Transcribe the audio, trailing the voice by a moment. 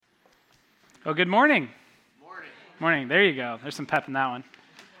Oh, good morning. Morning. Morning. There you go. There's some pep in that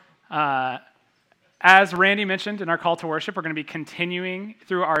one. As Randy mentioned in our call to worship, we're going to be continuing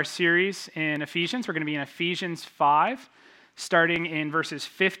through our series in Ephesians. We're going to be in Ephesians 5, starting in verses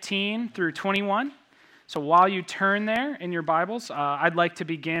 15 through 21. So while you turn there in your Bibles, I'd like to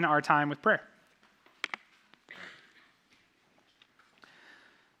begin our time with prayer.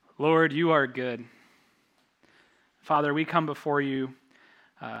 Lord, you are good. Father, we come before you,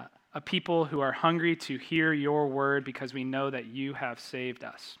 a people who are hungry to hear your word because we know that you have saved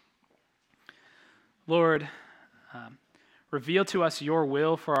us. Lord, reveal to us your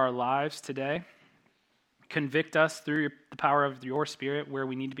will for our lives today. Convict us through the power of your Spirit where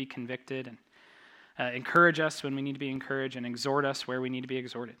we need to be convicted, and encourage us when we need to be encouraged, and exhort us where we need to be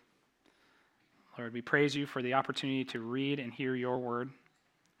exhorted. Lord, we praise you for the opportunity to read and hear your word.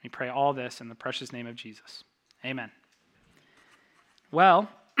 We pray all this in the precious name of Jesus. Amen. Well,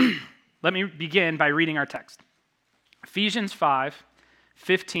 let me begin by reading our text. Ephesians 5,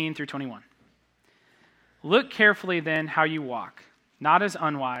 15 through 21. Look carefully then how you walk, not as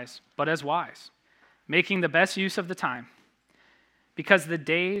unwise, but as wise, making the best use of the time, because the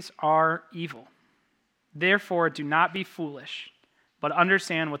days are evil. Therefore, do not be foolish, but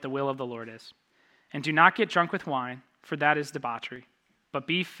understand what the will of the Lord is. And do not get drunk with wine, for that is debauchery, but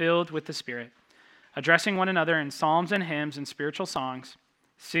be filled with the Spirit, addressing one another in psalms and hymns and spiritual songs,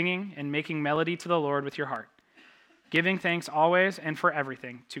 singing and making melody to the Lord with your heart, giving thanks always and for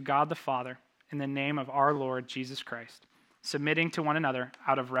everything to God the Father in the name of our Lord Jesus Christ, submitting to one another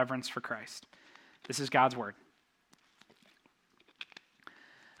out of reverence for Christ. This is God's word.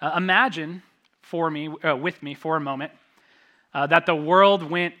 Imagine with me for a moment that the world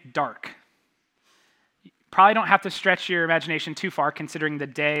went dark. Probably don't have to stretch your imagination too far considering the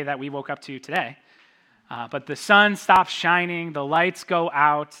day that we woke up to today. But the sun stops shining, the lights go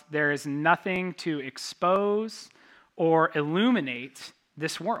out, there is nothing to expose or illuminate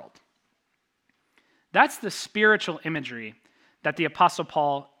this world. That's the spiritual imagery that the Apostle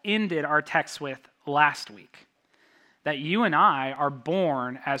Paul ended our text with last week. That you and I are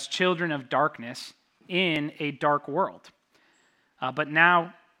born as children of darkness in a dark world. But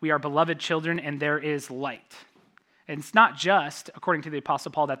now we are beloved children and there is light. And it's not just, according to the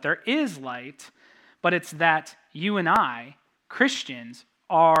Apostle Paul, that there is light, but it's that you and I, Christians,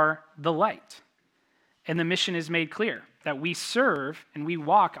 are the light. And the mission is made clear, that we serve and we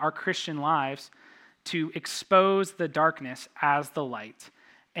walk our Christian lives to expose the darkness as the light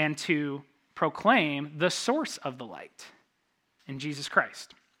and to proclaim the source of the light in Jesus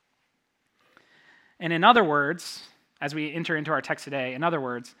Christ. And in other words, as we enter into our text today, in other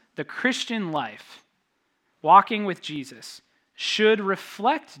words, the Christian life, walking with Jesus, should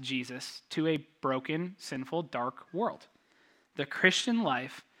reflect Jesus to a broken, sinful, dark world. The Christian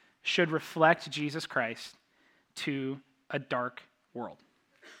life should reflect Jesus Christ to a dark world.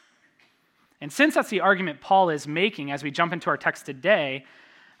 And since that's the argument Paul is making as we jump into our text today,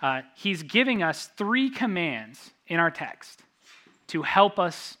 he's giving us three commands in our text to help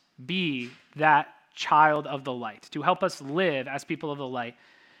us be that child of the light, to help us live as people of the light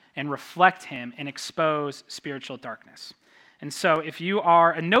and reflect him and expose spiritual darkness. And so if you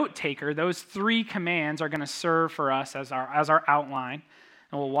are a note taker, those three commands are going to serve for us as our outline,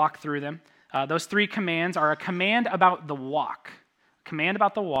 and we'll walk through them. Those three commands are a command about the walk. Command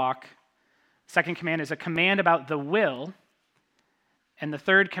about the walk. Second command is a command about the will. And the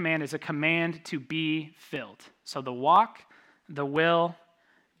third command is a command to be filled. So the walk, the will,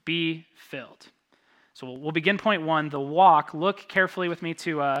 be filled. So we'll begin point one, the walk. Look carefully with me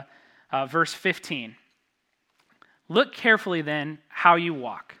to verse 15. Look carefully then how you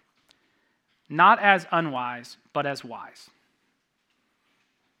walk, not as unwise, but as wise.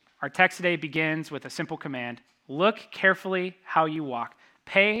 Our text today begins with a simple command. Look carefully how you walk.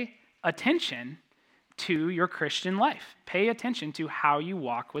 Pay attention to your Christian life. Pay attention to how you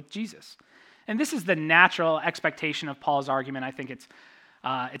walk with Jesus. And this is the natural expectation of Paul's argument. I think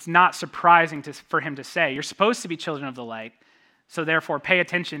it's not surprising for him to say, you're supposed to be children of the light, so therefore pay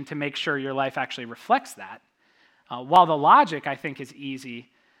attention to make sure your life actually reflects that. While the logic, I think, is easy,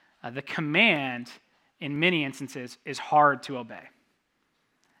 the command, in many instances, is hard to obey.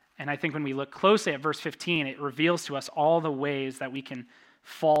 And I think when we look closely at verse 15, it reveals to us all the ways that we can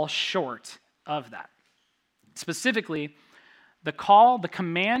fall short of that. Specifically, the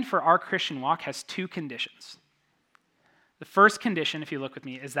command for our Christian walk has two conditions. The first condition, if you look with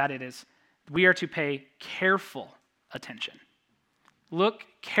me, is that we are to pay careful attention. Look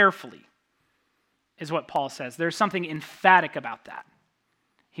carefully is what Paul says. There's something emphatic about that.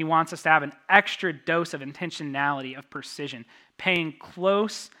 He wants us to have an extra dose of intentionality, of precision, paying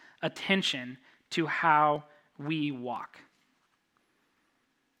close attention to how we walk.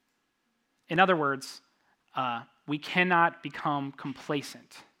 In other words, we cannot become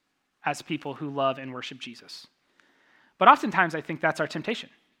complacent as people who love and worship Jesus. But oftentimes, I think that's our temptation.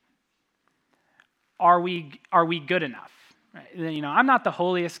 Are we good enough? Right? I'm not the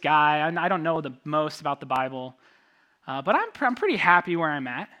holiest guy. I don't know the most about the Bible, but I'm pretty happy where I'm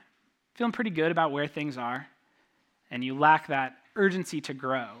at. Feeling pretty good about where things are. And you lack that urgency to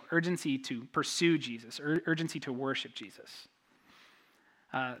grow, urgency to pursue Jesus, urgency to worship Jesus.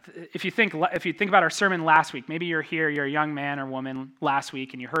 If you think about our sermon last week, maybe you're a young man or woman last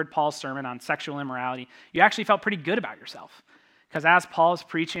week, and you heard Paul's sermon on sexual immorality. You actually felt pretty good about yourself, because as Paul's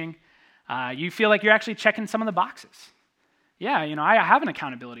preaching, you feel like you're actually checking some of the boxes. Yeah, I have an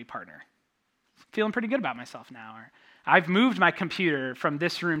accountability partner. Feeling pretty good about myself now. Or I've moved my computer from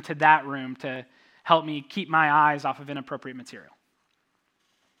this room to that room to help me keep my eyes off of inappropriate material.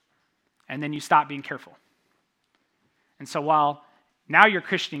 And then you stop being careful. And so while now your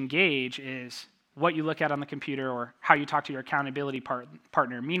Christian gauge is what you look at on the computer or how you talk to your accountability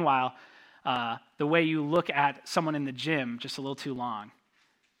partner. Meanwhile, the way you look at someone in the gym just a little too long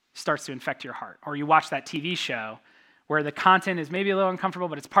starts to infect your heart. Or you watch that TV show where the content is maybe a little uncomfortable,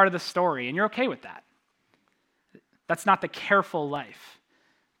 but it's part of the story, and you're okay with that. That's not the careful life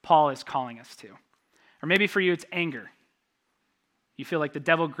Paul is calling us to. Or maybe for you, it's anger. You feel like the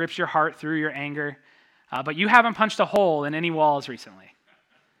devil grips your heart through your anger, but you haven't punched a hole in any walls recently.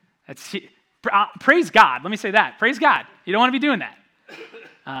 Praise God. Let me say that. Praise God. You don't want to be doing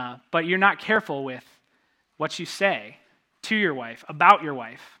that. But you're not careful with what you say to your wife, about your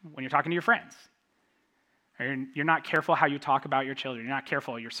wife, when you're talking to your friends. Or you're not careful how you talk about your children.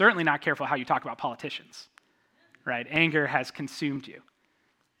 You're certainly not careful how you talk about politicians. Right? Anger has consumed you.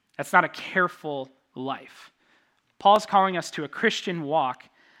 That's not a careful life. Paul's calling us to a Christian walk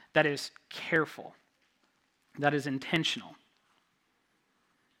that is careful, that is intentional.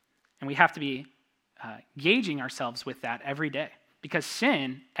 And we have to be gauging ourselves with that every day, because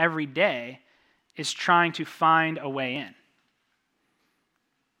sin every day is trying to find a way in.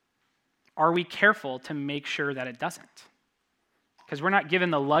 Are we careful to make sure that it doesn't? Because we're not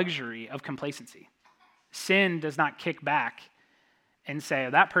given the luxury of complacency. Sin does not kick back and say,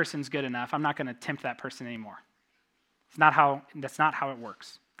 oh, that person's good enough, I'm not going to tempt that person anymore. That's not how it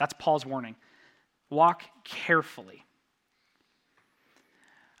works. That's Paul's warning. Walk carefully.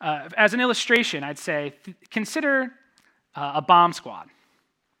 As an illustration, I'd say, consider a bomb squad.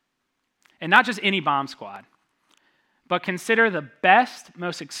 And not just any bomb squad, but consider the best,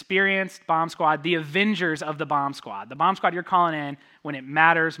 most experienced bomb squad, the Avengers of the bomb squad you're calling in when it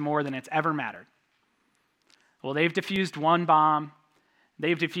matters more than it's ever mattered. Well, they've defused one bomb,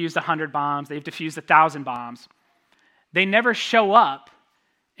 they've defused 100 bombs, they've defused 1,000 bombs. They never show up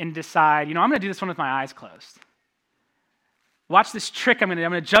and decide, I'm going to do this one with my eyes closed. Watch this trick I'm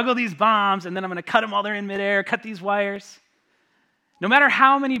going to juggle these bombs, and then I'm going to cut them while they're in midair, cut these wires. No matter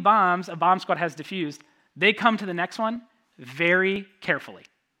how many bombs a bomb squad has defused, they come to the next one very carefully.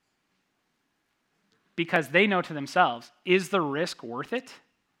 Because they know to themselves, is the risk worth it?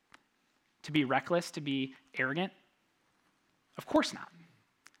 To be reckless, to be arrogant? Of course not.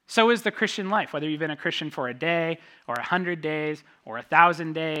 So is the Christian life, whether you've been a Christian for a day or 100 days or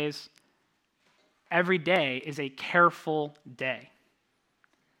 1,000 days. Every day is a careful day.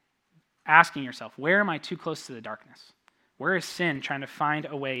 Asking yourself, where am I too close to the darkness? Where is sin trying to find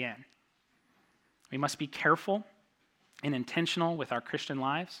a way in? We must be careful and intentional with our Christian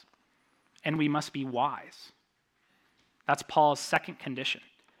lives, and we must be wise. That's Paul's second condition.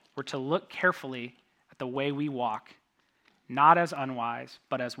 We're to look carefully at the way we walk, not as unwise,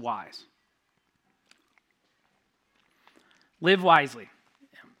 but as wise. Live wisely.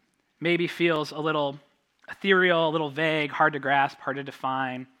 Maybe feels a little ethereal, a little vague, hard to grasp, hard to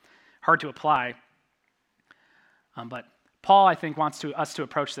define, hard to apply. But Paul, I think, wants us to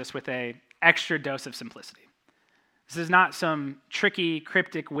approach this with an extra dose of simplicity. This is not some tricky,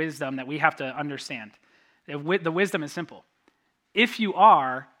 cryptic wisdom that we have to understand. The wisdom is simple. If you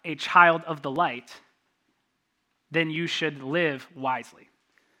are a child of the light, then you should live wisely.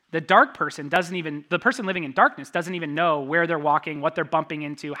 The person living in darkness doesn't even know where they're walking, what they're bumping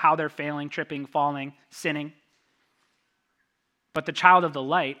into, how they're failing, tripping, falling, sinning. But the child of the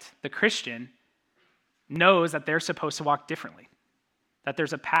light, the Christian, knows that they're supposed to walk differently, that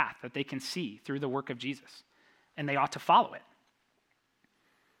there's a path that they can see through the work of Jesus, and they ought to follow it.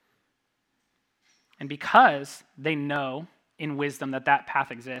 And because they know in wisdom that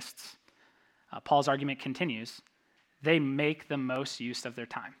path exists, Paul's argument continues, they make the most use of their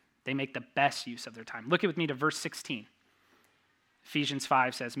time. They make the best use of their time. Look with me to verse 16. Ephesians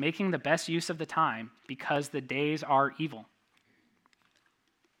 5 says, making the best use of the time because the days are evil.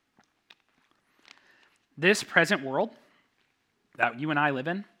 This present world that you and I live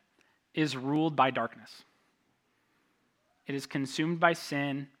in is ruled by darkness. It is consumed by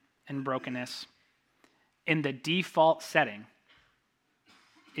sin and brokenness. In the default setting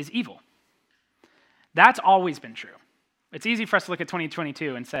is evil. That's always been true. It's easy for us to look at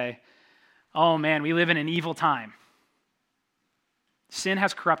 2022 and say, oh man, we live in an evil time. Sin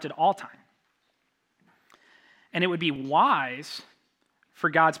has corrupted all time. And it would be wise for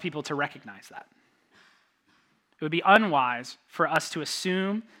God's people to recognize that. It would be unwise for us to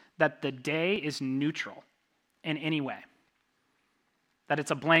assume that the day is neutral in any way, that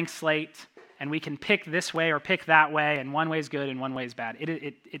it's a blank slate and we can pick this way or pick that way, and one way is good and one way is bad.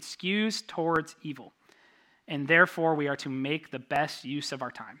 It skews towards evil, and therefore we are to make the best use of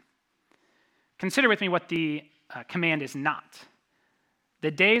our time. Consider with me what the command is not. The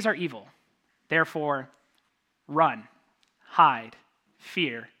days are evil, therefore run, hide,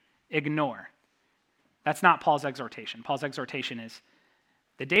 fear, ignore. That's not Paul's exhortation. Paul's exhortation is,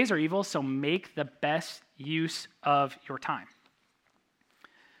 the days are evil, so make the best use of your time.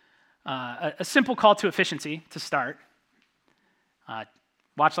 A simple call to efficiency to start.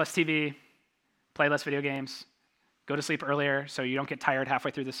 Watch less TV, play less video games, go to sleep earlier so you don't get tired halfway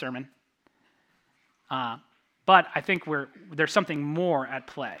through the sermon. But I think there's something more at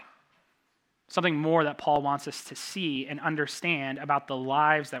play. Something more that Paul wants us to see and understand about the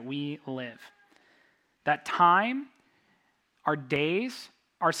lives that we live. That time, our days,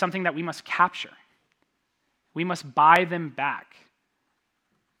 are something that we must capture. We must buy them back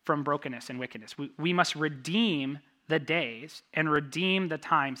from brokenness and wickedness. We must redeem the days and redeem the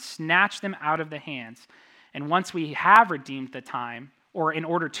time, snatch them out of the hands. And once we have redeemed the time, or in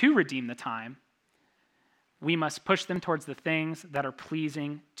order to redeem the time, we must push them towards the things that are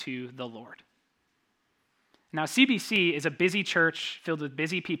pleasing to the Lord. Now, CBC is a busy church filled with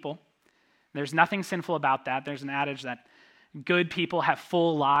busy people. There's nothing sinful about that. There's an adage that good people have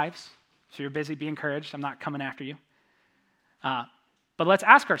full lives. So you're busy, be encouraged. I'm not coming after you. But let's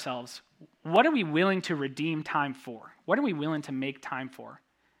ask ourselves, what are we willing to redeem time for? What are we willing to make time for?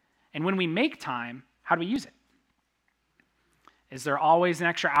 And when we make time, how do we use it? Is there always an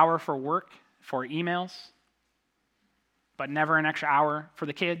extra hour for work, for emails, but never an extra hour for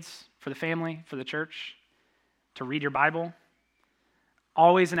the kids, for the family, for the church, to read your Bible?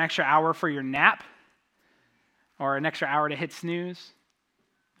 Always an extra hour for your nap, or an extra hour to hit snooze,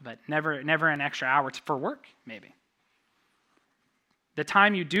 but never an extra hour for work, maybe. The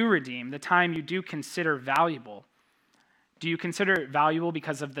time you do redeem, the time you do consider valuable, do you consider it valuable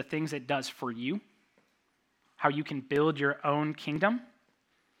because of the things it does for you? How you can build your own kingdom?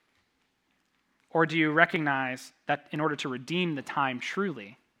 Or do you recognize that in order to redeem the time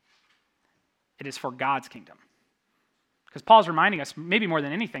truly, it is for God's kingdom? Because Paul's reminding us, maybe more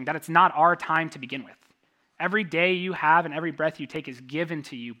than anything, that it's not our time to begin with. Every day you have and every breath you take is given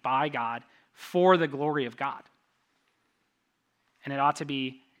to you by God for the glory of God. And it ought to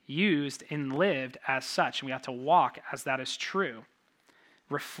be used and lived as such, and we ought to walk as that is true,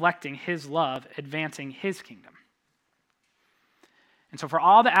 reflecting his love, advancing his kingdom. And so for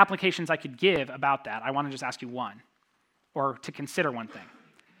all the applications I could give about that, I want to just ask you one, or to consider one thing.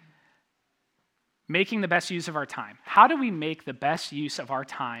 Making the best use of our time. How do we make the best use of our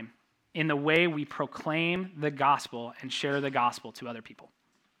time in the way we proclaim the gospel and share the gospel to other people?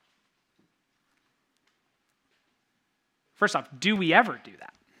 First off, do we ever do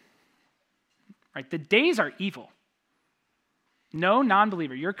that? Right? The days are evil. No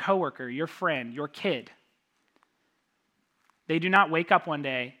non-believer, your coworker, your friend, your kid, they do not wake up one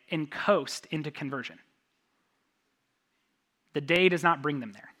day and coast into conversion. The day does not bring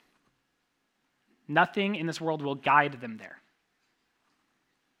them there. Nothing in this world will guide them there.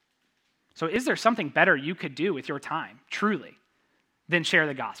 So is there something better you could do with your time, truly, than share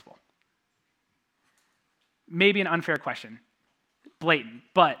the gospel? Maybe an unfair question, blatant,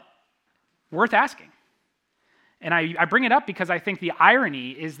 but worth asking. And I bring it up because I think the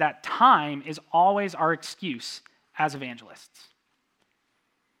irony is that time is always our excuse as evangelists.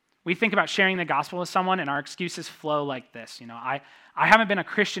 We think about sharing the gospel with someone and our excuses flow like this. I haven't been a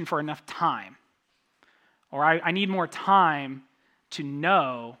Christian for enough time. Or I need more time to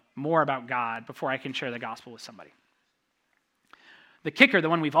know more about God before I can share the gospel with somebody. The kicker, the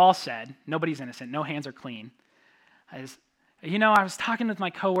one we've all said, nobody's innocent, no hands are clean, is, I was talking with my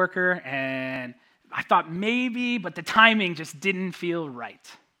coworker and I thought maybe, but the timing just didn't feel right.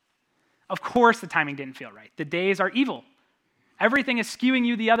 Of course the timing didn't feel right. The days are evil. Everything is skewing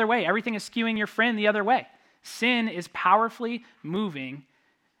you the other way. Everything is skewing your friend the other way. Sin is powerfully moving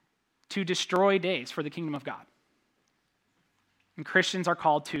to destroy days for the kingdom of God. And Christians are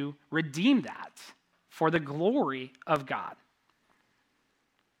called to redeem that for the glory of God.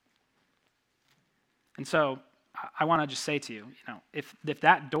 And so I want to just say to you, if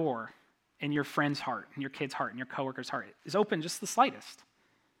that door in your friend's heart, in your kid's heart, in your coworker's heart is open just the slightest,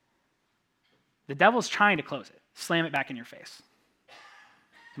 the devil's trying to close it, slam it back in your face.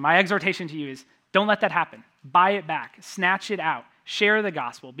 And my exhortation to you is don't let that happen. Buy it back, snatch it out, share the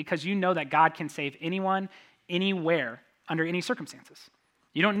gospel, because you know that God can save anyone, anywhere, under any circumstances.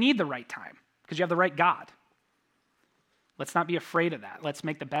 You don't need the right time because you have the right God. Let's not be afraid of that. Let's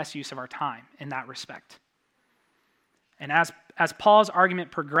make the best use of our time in that respect. And as Paul's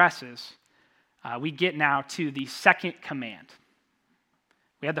argument progresses, we get now to the second command.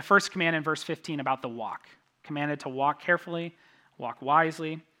 We had the first command in verse 15 about the walk, commanded to walk carefully, walk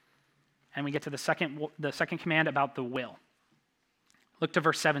wisely, and we get to the second command about the will. Look to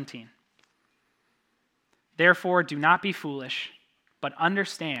verse 17. Therefore, do not be foolish, but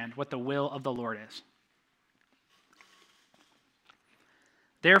understand what the will of the Lord is.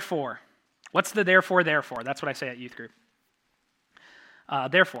 Therefore, what's the therefore? That's what I say at youth group.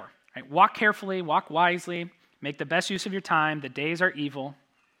 Therefore, right, walk carefully, walk wisely, make the best use of your time. The days are evil.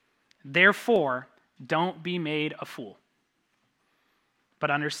 Therefore, don't be made a fool, but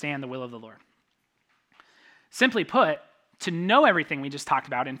understand the will of the Lord. Simply put, to know everything we just talked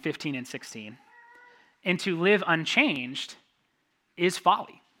about in 15 and 16 and to live unchanged is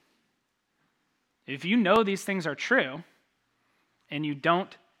folly. If you know these things are true and you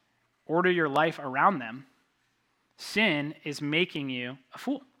don't order your life around them, sin is making you a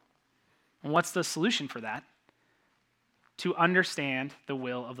fool. And what's the solution for that? To understand the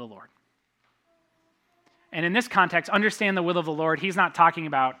will of the Lord. And in this context, understand the will of the Lord, he's not talking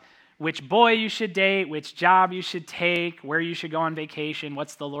about which boy you should date, which job you should take, where you should go on vacation,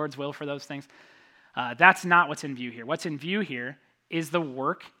 what's the Lord's will for those things. That's not what's in view here. What's in view here is the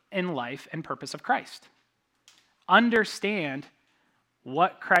work and life and purpose of Christ. Understand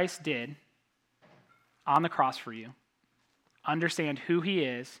what Christ did on the cross for you. Understand who he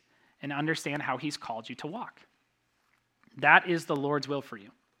is and understand how he's called you to walk. That is the Lord's will for you.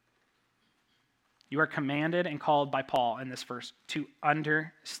 You are commanded and called by Paul in this verse to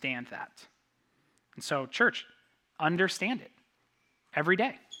understand that. And so, church, understand it every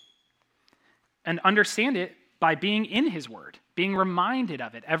day. And understand it by being in his word, being reminded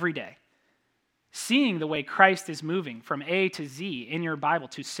of it every day. Seeing the way Christ is moving from A to Z in your Bible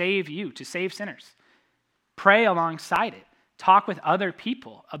to save you, to save sinners. Pray alongside it. Talk with other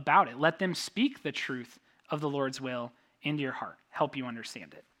people about it. Let them speak the truth of the Lord's will into your heart. Help you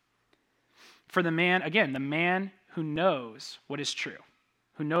understand it. For the man, again, the man who knows what is true,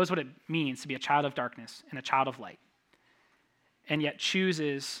 who knows what it means to be a child of darkness and a child of light, and yet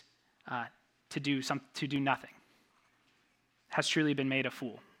chooses to do nothing, has truly been made a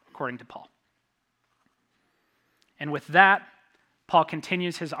fool, according to Paul. And with that, Paul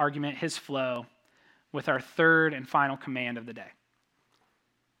continues his argument, his flow, with our third and final command of the day.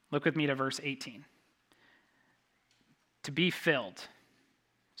 Look with me to verse 18. To be filled.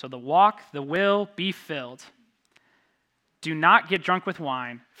 So the walk, the will, be filled. Do not get drunk with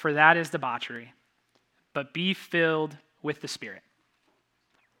wine, for that is debauchery, but be filled with the Spirit.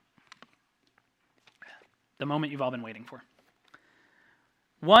 The moment you've all been waiting for.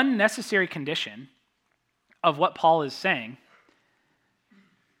 One necessary condition of what Paul is saying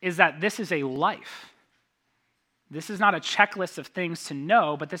is that this is a life. This is not a checklist of things to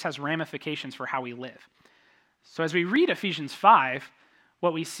know, but this has ramifications for how we live. So as we read Ephesians 5,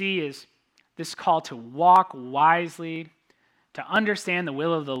 what we see is this call to walk wisely, to understand the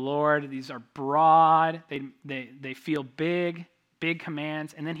will of the Lord. These are broad, they feel big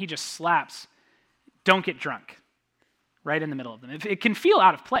commands, and then he just slaps, don't get drunk, right in the middle of them. It can feel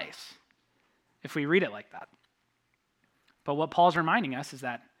out of place if we read it like that. But what Paul's reminding us is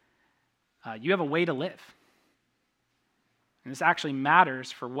that you have a way to live. And this actually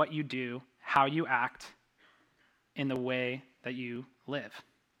matters for what you do, how you act, in the way that you live.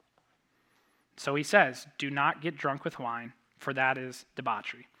 So he says, do not get drunk with wine, for that is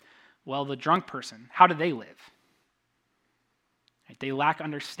debauchery. Well, the drunk person, how do they live? They lack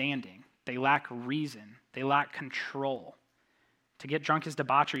understanding. They lack reason. They lack control. To get drunk is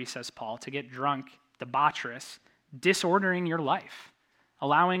debauchery, says Paul. To get drunk, debaucherous, disordering your life,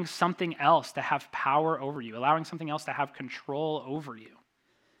 allowing something else to have power over you, allowing something else to have control over you.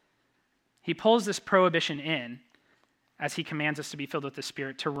 He pulls this prohibition in as he commands us to be filled with the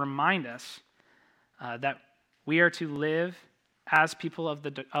Spirit to remind us that we are to live as people of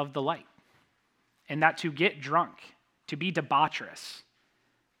the light and that to get drunk, to be debaucherous,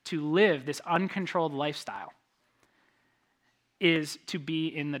 to live this uncontrolled lifestyle, is to be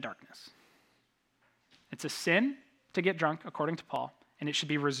in the darkness. It's a sin to get drunk, according to Paul, and it should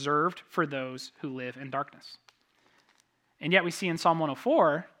be reserved for those who live in darkness. And yet we see in Psalm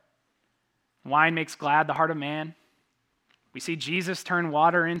 104, wine makes glad the heart of man. We see Jesus turn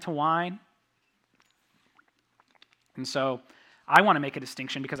water into wine. And so I want to make a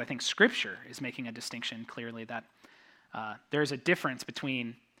distinction because I think Scripture is making a distinction clearly that there's a difference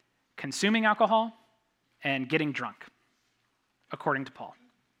between consuming alcohol and getting drunk, according to Paul.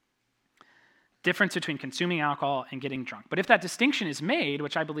 Difference between consuming alcohol and getting drunk. But if that distinction is made,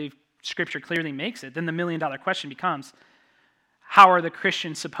 which I believe Scripture clearly makes it, then the million-dollar question becomes, how are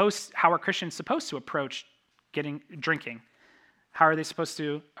Christians supposed to approach drinking? How are they supposed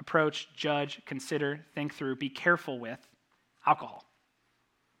to approach, judge, consider, think through, be careful with alcohol?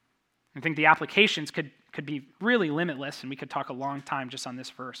 I think the applications could be really limitless, and we could talk a long time just on this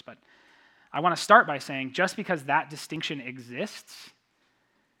verse, but I want to start by saying just because that distinction exists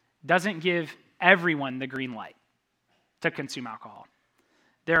doesn't give everyone the green light to consume alcohol.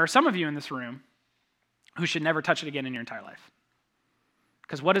 There are some of you in this room who should never touch it again in your entire life.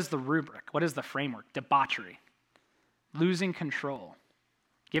 Because what is the rubric? What is the framework? Debauchery. Losing control.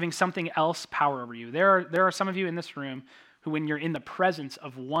 Giving something else power over you. There are some of you in this room who, when you're in the presence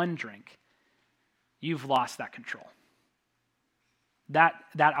of one drink, you've lost that control. That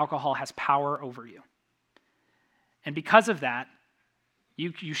alcohol has power over you. And because of that,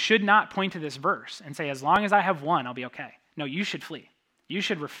 you should not point to this verse and say, as long as I have one, I'll be okay. No, you should flee. You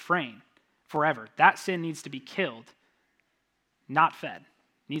should refrain forever. That sin needs to be killed, not fed.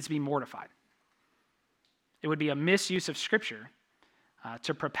 It needs to be mortified. It would be a misuse of Scripture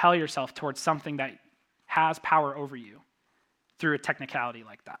to propel yourself towards something that has power over you through a technicality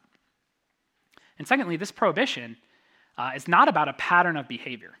like that. And secondly, this prohibition is not about a pattern of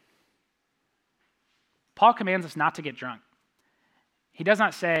behavior. Paul commands us not to get drunk. He does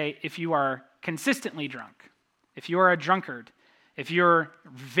not say if you are consistently drunk, if you are a drunkard, if you're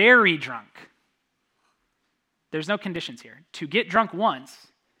very drunk. There's no conditions here. To get drunk once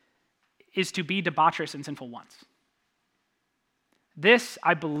is to be debaucherous and sinful once. This,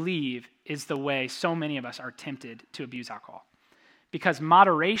 I believe, is the way so many of us are tempted to abuse alcohol. Because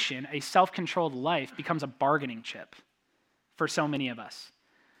moderation, a self-controlled life, becomes a bargaining chip for so many of us.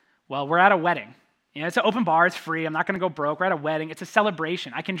 Well, we're at a wedding. It's an open bar, it's free, I'm not going to go broke. We're at a wedding, it's a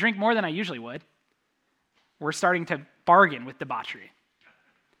celebration. I can drink more than I usually would. We're starting to bargain with debauchery.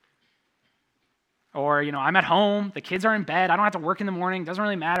 Or, I'm at home, the kids are in bed, I don't have to work in the morning, doesn't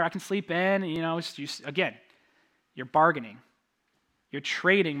really matter, I can sleep in, again, you're bargaining. You're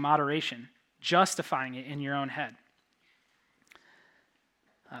trading moderation, justifying it in your own head.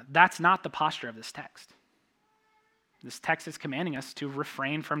 That's not the posture of this text. This text is commanding us to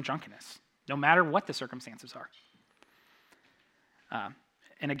refrain from drunkenness, no matter what the circumstances are.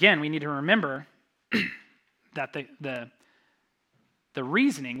 And again, we need to remember that the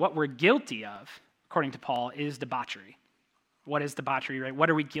reasoning, what we're guilty of, according to Paul, is debauchery. What is debauchery, right? What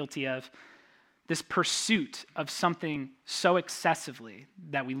are we guilty of? This pursuit of something so excessively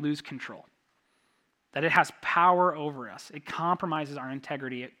that we lose control, that it has power over us. It compromises our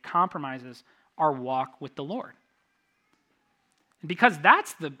integrity. It compromises our walk with the Lord. And because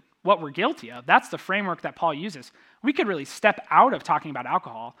that's what we're guilty of, that's the framework that Paul uses, we could really step out of talking about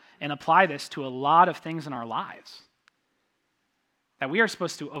alcohol and apply this to a lot of things in our lives. That we are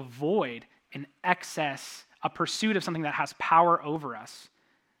supposed to avoid an excess, a pursuit of something that has power over us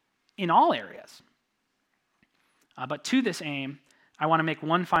in all areas. But to this aim, I want to make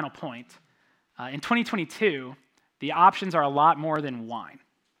one final point. In 2022, the options are a lot more than wine.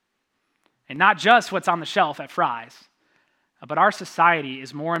 And not just what's on the shelf at Fry's, but our society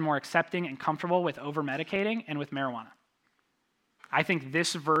is more and more accepting and comfortable with over-medicating and with marijuana. I think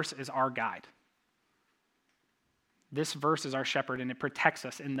this verse is our guide. This verse is our shepherd, and it protects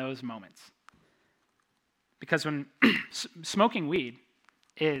us in those moments. Because when smoking weed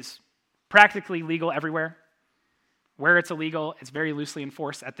is practically legal everywhere, where it's illegal, it's very loosely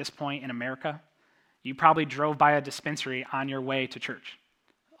enforced at this point in America. You probably drove by a dispensary on your way to church,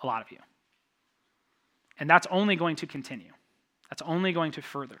 a lot of you. And that's only going to continue. That's only going to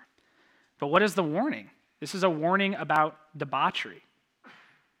further. But what is the warning? This is a warning about debauchery.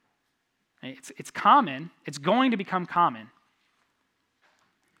 It's common, it's going to become common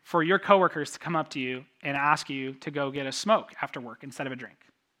for your coworkers to come up to you and ask you to go get a smoke after work instead of a drink.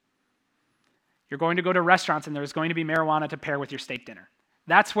 You're going to go to restaurants and there's going to be marijuana to pair with your steak dinner.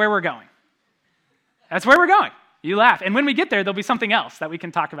 That's where we're going. That's where we're going. You laugh. And when we get there, there'll be something else that we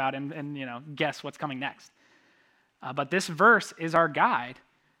can talk about and guess what's coming next. But this verse is our guide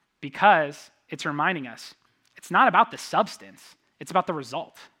because it's reminding us it's not about the substance, it's about the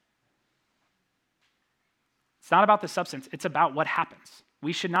result. It's not about the substance, it's about what happens.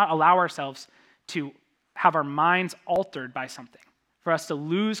 We should not allow ourselves to have our minds altered by something, for us to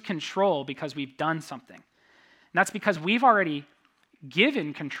lose control because we've done something. And that's because we've already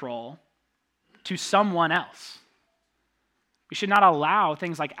given control to someone else. We should not allow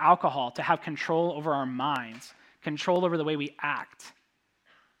things like alcohol to have control over our minds, control over the way we act,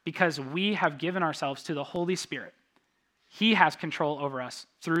 because we have given ourselves to the Holy Spirit. He has control over us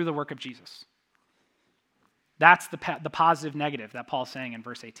through the work of Jesus. That's the positive negative that Paul's saying in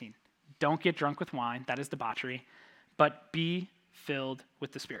verse 18. Don't get drunk with wine, that is debauchery, but be filled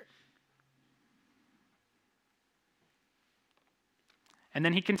with the Spirit. And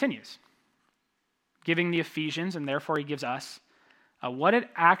then he continues, giving the Ephesians, and therefore he gives us, what it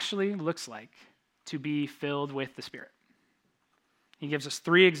actually looks like to be filled with the Spirit. He gives us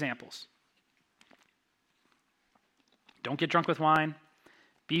 3 examples. Don't get drunk with wine,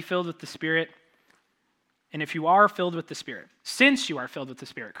 be filled with the Spirit, and if you are filled with the Spirit, since you are filled with the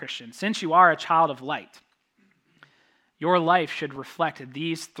Spirit, Christian, since you are a child of light, your life should reflect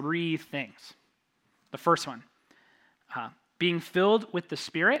these 3 things. The first one, being filled with the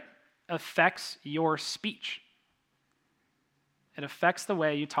Spirit affects your speech. It affects the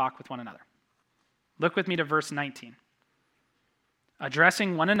way you talk with one another. Look with me to verse 19.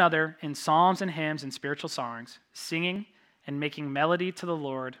 Addressing one another in psalms and hymns and spiritual songs, singing and making melody to the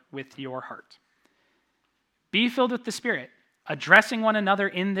Lord with your heart. Be filled with the Spirit, addressing one another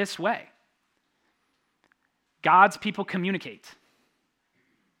in this way. God's people communicate.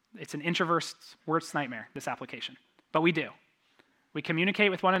 It's an introvert's worst nightmare, this application. But we do. We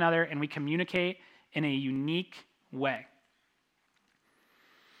communicate with one another, and we communicate in a unique way.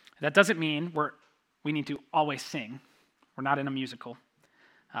 That doesn't mean we need to always sing. We're not in a musical,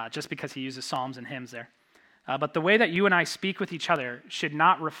 just because he uses psalms and hymns there. But the way that you and I speak with each other should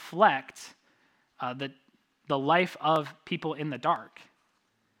not reflect the life of people in the dark.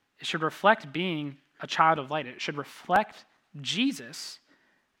 It should reflect being a child of light. It should reflect Jesus,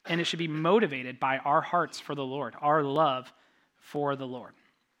 and it should be motivated by our hearts for the Lord, our love for the Lord.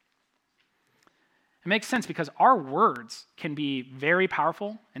 It makes sense because our words can be very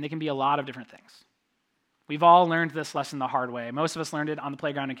powerful, and they can be a lot of different things. We've all learned this lesson the hard way. Most of us learned it on the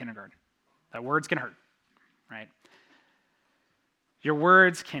playground in kindergarten, that words can hurt, right? Your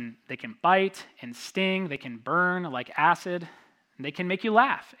words can bite and sting, they can burn like acid, and they can make you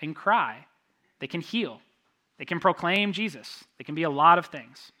laugh and cry. They can heal. They can proclaim Jesus. They can be a lot of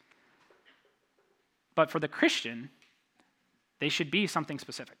things. But for the Christian, they should be something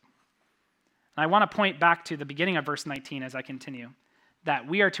specific. And I want to point back to the beginning of verse 19 as I continue, that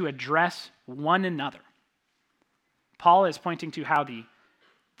we are to address one another. Paul is pointing to how the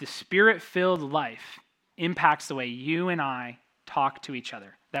Spirit-filled life impacts the way you and I talk to each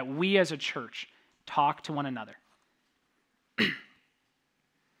other, that we as a church talk to one another.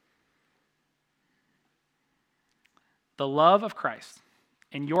 The love of Christ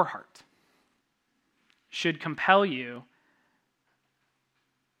in your heart should compel you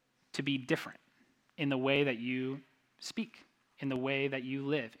to be different in the way that you speak, in the way that you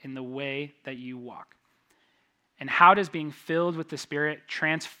live, in the way that you walk. And how does being filled with the Spirit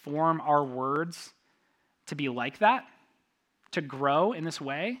transform our words to be like that, to grow in this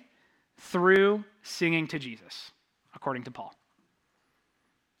way? Through singing to Jesus, according to Paul.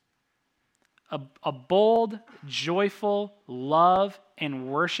 A bold, joyful love and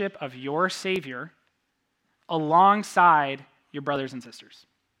worship of your Savior alongside your brothers and sisters.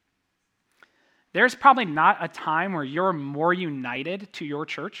 There's probably not a time where you're more united to your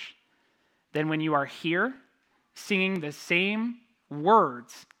church than when you are here singing the same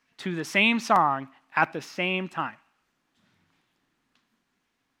words to the same song at the same time.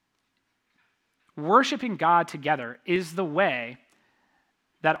 Worshiping God together is the way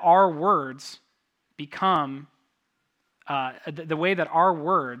that our words become, the way that our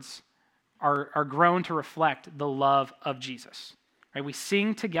words are grown to reflect the love of Jesus. Right? We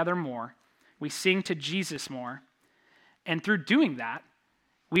sing together more. We sing to Jesus more. And through doing that,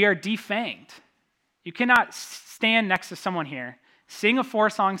 we are defanged. You cannot stand next to someone here, sing a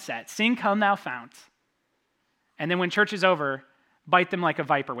 4-song set, sing Come Thou Fount, and then when church is over, bite them like a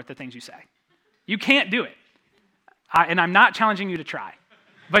viper with the things you say. You can't do it. And I'm not challenging you to try,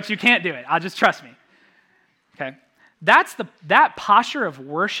 but you can't do it. Just trust me. Okay? That posture of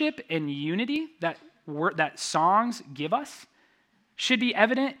worship and unity that songs give us should be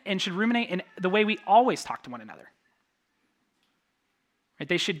evident and should ruminate in the way we always talk to one another. Right?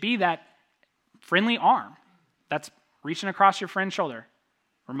 They should be that friendly arm that's reaching across your friend's shoulder,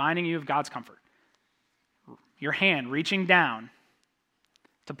 reminding you of God's comfort. Your hand reaching down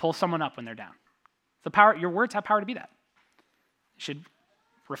to pull someone up when they're down. Your words have power to be that. It should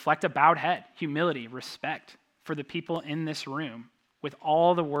reflect a bowed head, humility, respect for the people in this room with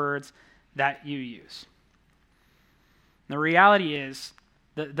all the words that you use. The reality is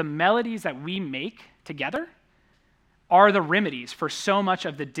the melodies that we make together are the remedies for so much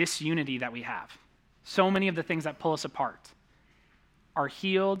of the disunity that we have. So many of the things that pull us apart are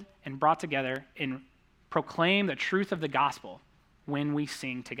healed and brought together and proclaim the truth of the gospel when we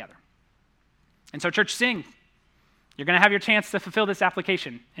sing together. And so, church, sing. You're going to have your chance to fulfill this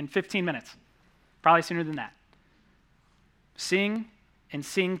application in 15 minutes, probably sooner than that. Sing and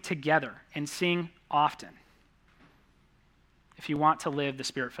sing together and sing often if you want to live the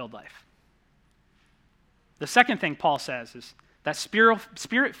Spirit-filled life. The second thing Paul says is that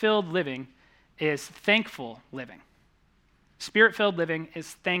Spirit-filled living is thankful living. Spirit-filled living is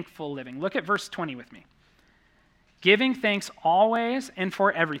thankful living. Look at verse 20 with me. Giving thanks always and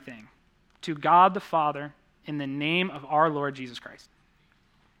for everything to God the Father in the name of our Lord Jesus Christ.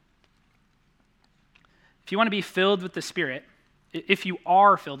 If you want to be filled with the Spirit, if you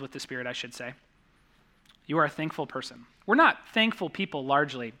are filled with the Spirit, I should say, you are a thankful person. We're not thankful people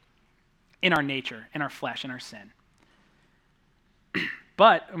largely in our nature, in our flesh, in our sin.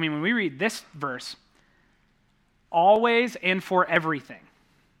 But, when we read this verse, always and for everything,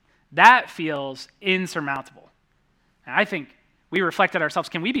 that feels insurmountable. And I think we reflected ourselves,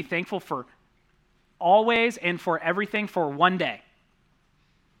 can we be thankful for always and for everything for one day?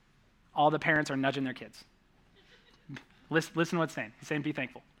 All the parents are nudging their kids. Listen to what's saying. He's saying be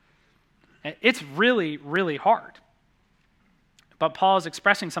thankful. It's really, really hard. But Paul is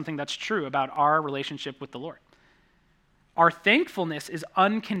expressing something that's true about our relationship with the Lord. Our thankfulness is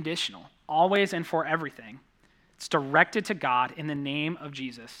unconditional, always and for everything. It's directed to God in the name of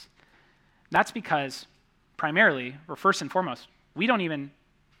Jesus. That's because, primarily, or first and foremost, we don't even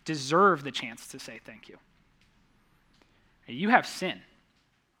deserve the chance to say thank you. You have sin.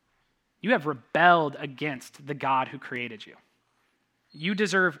 You have rebelled against the God who created you. You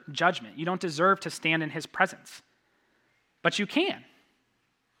deserve judgment. You don't deserve to stand in his presence. But you can.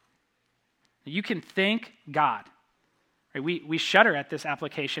 You can thank God. We shudder at this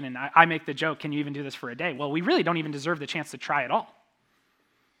application, and I make the joke, can you even do this for a day? Well, we really don't even deserve the chance to try at all.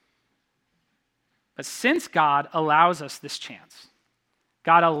 But since God allows us this chance,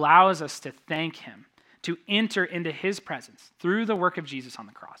 God allows us to thank him, to enter into his presence through the work of Jesus on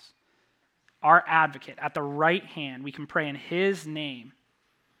the cross. Our advocate at the right hand, we can pray in his name.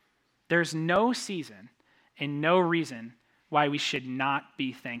 There's no season and no reason why we should not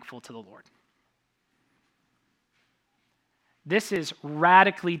be thankful to the Lord. This is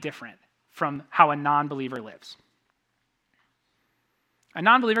radically different from how a non-believer lives. A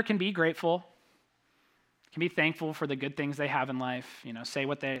non-believer can be grateful, can be thankful for the good things they have in life, say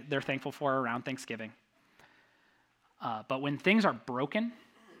what they're thankful for around Thanksgiving. But when things are broken,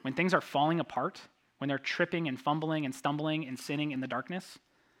 when things are falling apart, when they're tripping and fumbling and stumbling and sinning in the darkness,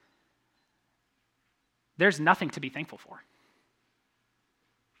 there's nothing to be thankful for.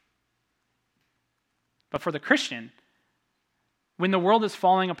 But for the Christian, when the world is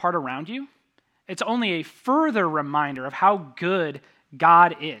falling apart around you, it's only a further reminder of how good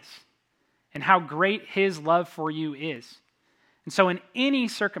God is and how great his love for you is. And so in any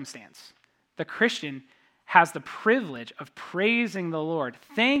circumstance, the Christian has the privilege of praising the Lord,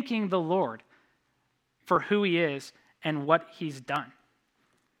 thanking the Lord for who he is and what he's done.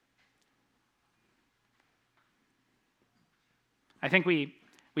 I think we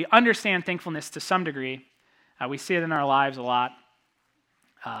understand thankfulness to some degree. We see it in our lives a lot.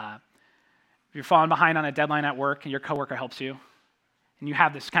 If you're falling behind on a deadline at work and your coworker helps you, and you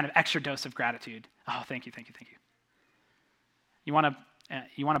have this kind of extra dose of gratitude. Oh, thank you, thank you, thank you. You want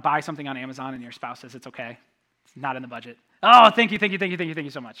to buy something on Amazon and your spouse says it's okay. It's not in the budget. Oh, thank you, thank you, thank you, thank you, thank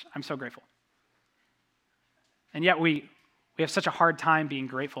you so much. I'm so grateful. And yet we have such a hard time being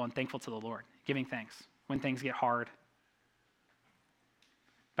grateful and thankful to the Lord, giving thanks when things get hard.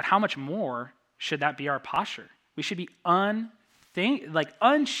 But how much more should that be our posture? We should be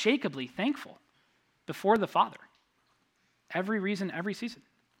unshakably thankful before the Father. Every reason, every season.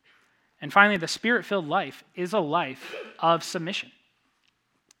 And finally, the Spirit-filled life is a life of submission.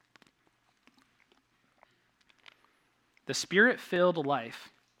 The Spirit-filled life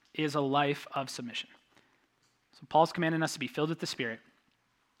is a life of submission. So Paul's commanding us to be filled with the Spirit,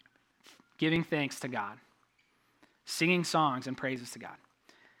 giving thanks to God, singing songs and praises to God,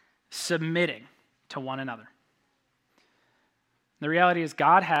 submitting to one another. The reality is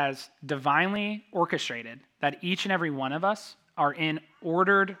God has divinely orchestrated that each and every one of us are in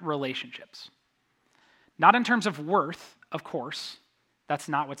ordered relationships. Not in terms of worth, of course, that's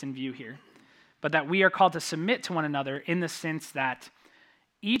not what's in view here, but that we are called to submit to one another in the sense that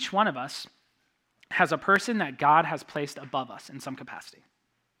each one of us has a person that God has placed above us in some capacity.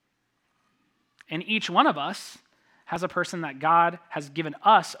 And each one of us has a person that God has given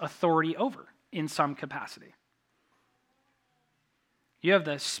us authority over in some capacity. You have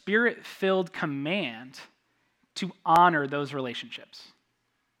the Spirit-filled command to honor those relationships.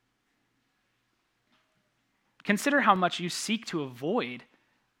 Consider how much you seek to avoid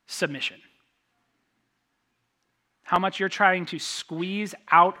submission. How much you're trying to squeeze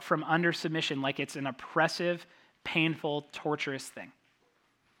out from under submission like it's an oppressive, painful, torturous thing.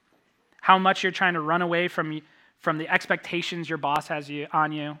 How much you're trying to run away from the expectations your boss has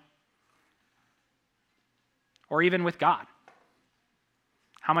on you, or even with God.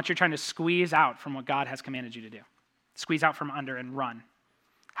 How much you're trying to squeeze out from what God has commanded you to do. Squeeze out from under and run.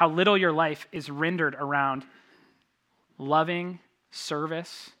 How little your life is rendered around loving,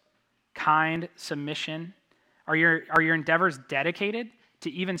 service, kind, submission. Are your endeavors dedicated to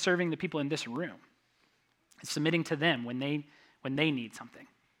even serving the people in this room? Submitting to them when they need something.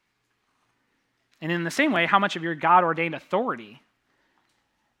 And in the same way, how much of your God-ordained authority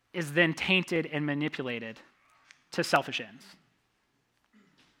is then tainted and manipulated to selfish ends?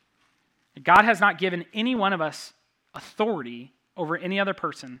 God has not given any one of us authority over any other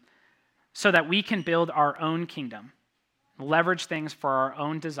person so that we can build our own kingdom, leverage things for our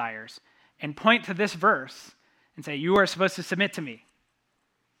own desires, and point to this verse and say, you are supposed to submit to me.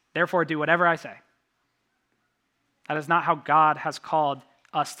 Therefore, do whatever I say. That is not how God has called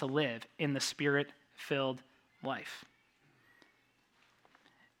us to live in the Spirit-filled life.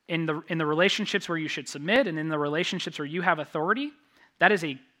 In the relationships where you should submit and in the relationships where you have authority, that is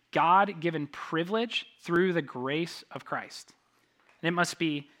a God-given privilege through the grace of Christ. And it must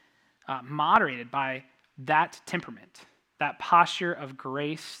be moderated by that temperament, that posture of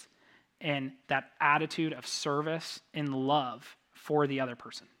grace and that attitude of service and love for the other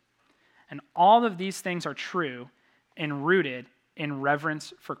person. And all of these things are true and rooted in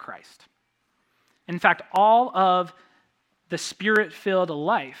reverence for Christ. In fact, all of the Spirit-filled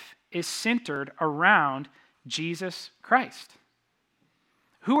life is centered around Jesus Christ.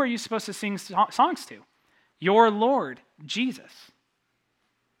 Who are you supposed to sing songs to? Your Lord, Jesus.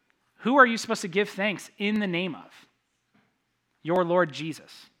 Who are you supposed to give thanks in the name of? Your Lord,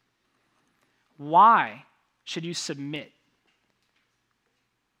 Jesus. Why should you submit?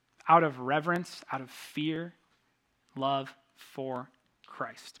 Out of reverence, out of fear, love for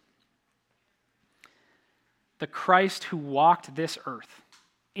Christ. The Christ who walked this earth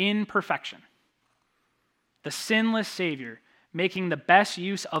in perfection. The sinless Savior making the best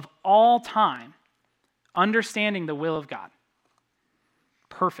use of all time, understanding the will of God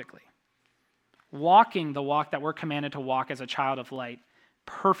perfectly, walking the walk that we're commanded to walk as a child of light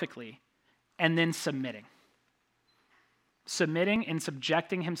perfectly, and then submitting. Submitting and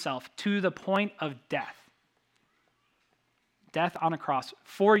subjecting himself to the point of death. Death on a cross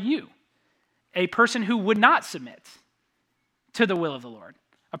for you, a person who would not submit to the will of the Lord.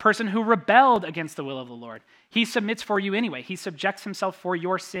 A person who rebelled against the will of the Lord. He submits for you anyway. He subjects himself for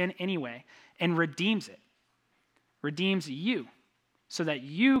your sin anyway and redeems it. Redeems you so that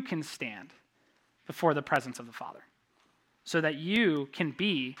you can stand before the presence of the Father. So that you can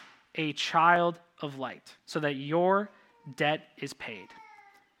be a child of light. So that your debt is paid.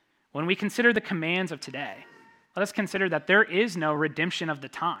 When we consider the commands of today, let us consider that there is no redemption of the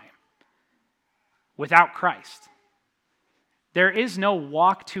time without Christ. There is no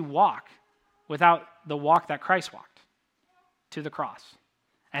walk to walk without the walk that Christ walked to the cross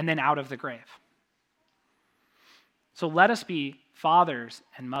and then out of the grave. So let us be fathers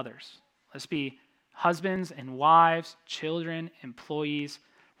and mothers. Let's be husbands and wives, children, employees.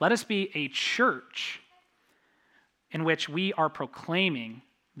 Let us be a church in which we are proclaiming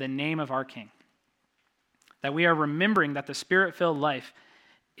the name of our King. That we are remembering that the Spirit-filled life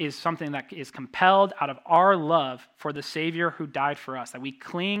is something that is compelled out of our love for the Savior who died for us, that we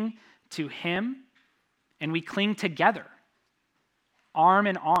cling to him and we cling together, arm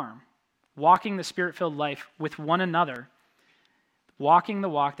in arm, walking the Spirit-filled life with one another, walking the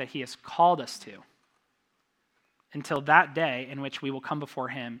walk that he has called us to until that day in which we will come before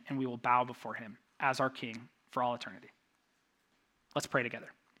him and we will bow before him as our King for all eternity. Let's pray together.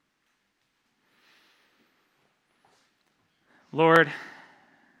 Lord,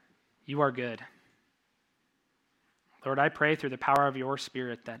 you are good. Lord, I pray through the power of your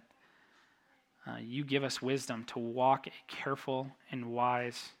Spirit that you give us wisdom to walk a careful and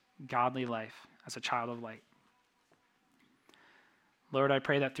wise, godly life as a child of light. Lord, I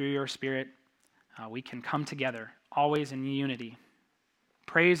pray that through your Spirit, we can come together, always in unity,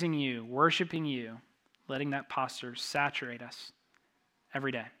 praising you, worshiping you, letting that posture saturate us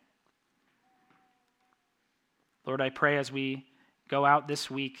every day. Lord, I pray as we go out this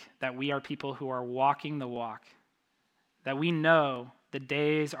week that we are people who are walking the walk, that we know the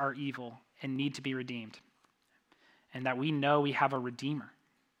days are evil and need to be redeemed, and that we know we have a Redeemer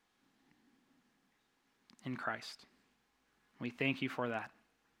in Christ. We thank you for that.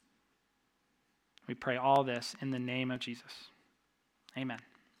 We pray all this in the name of Jesus. Amen.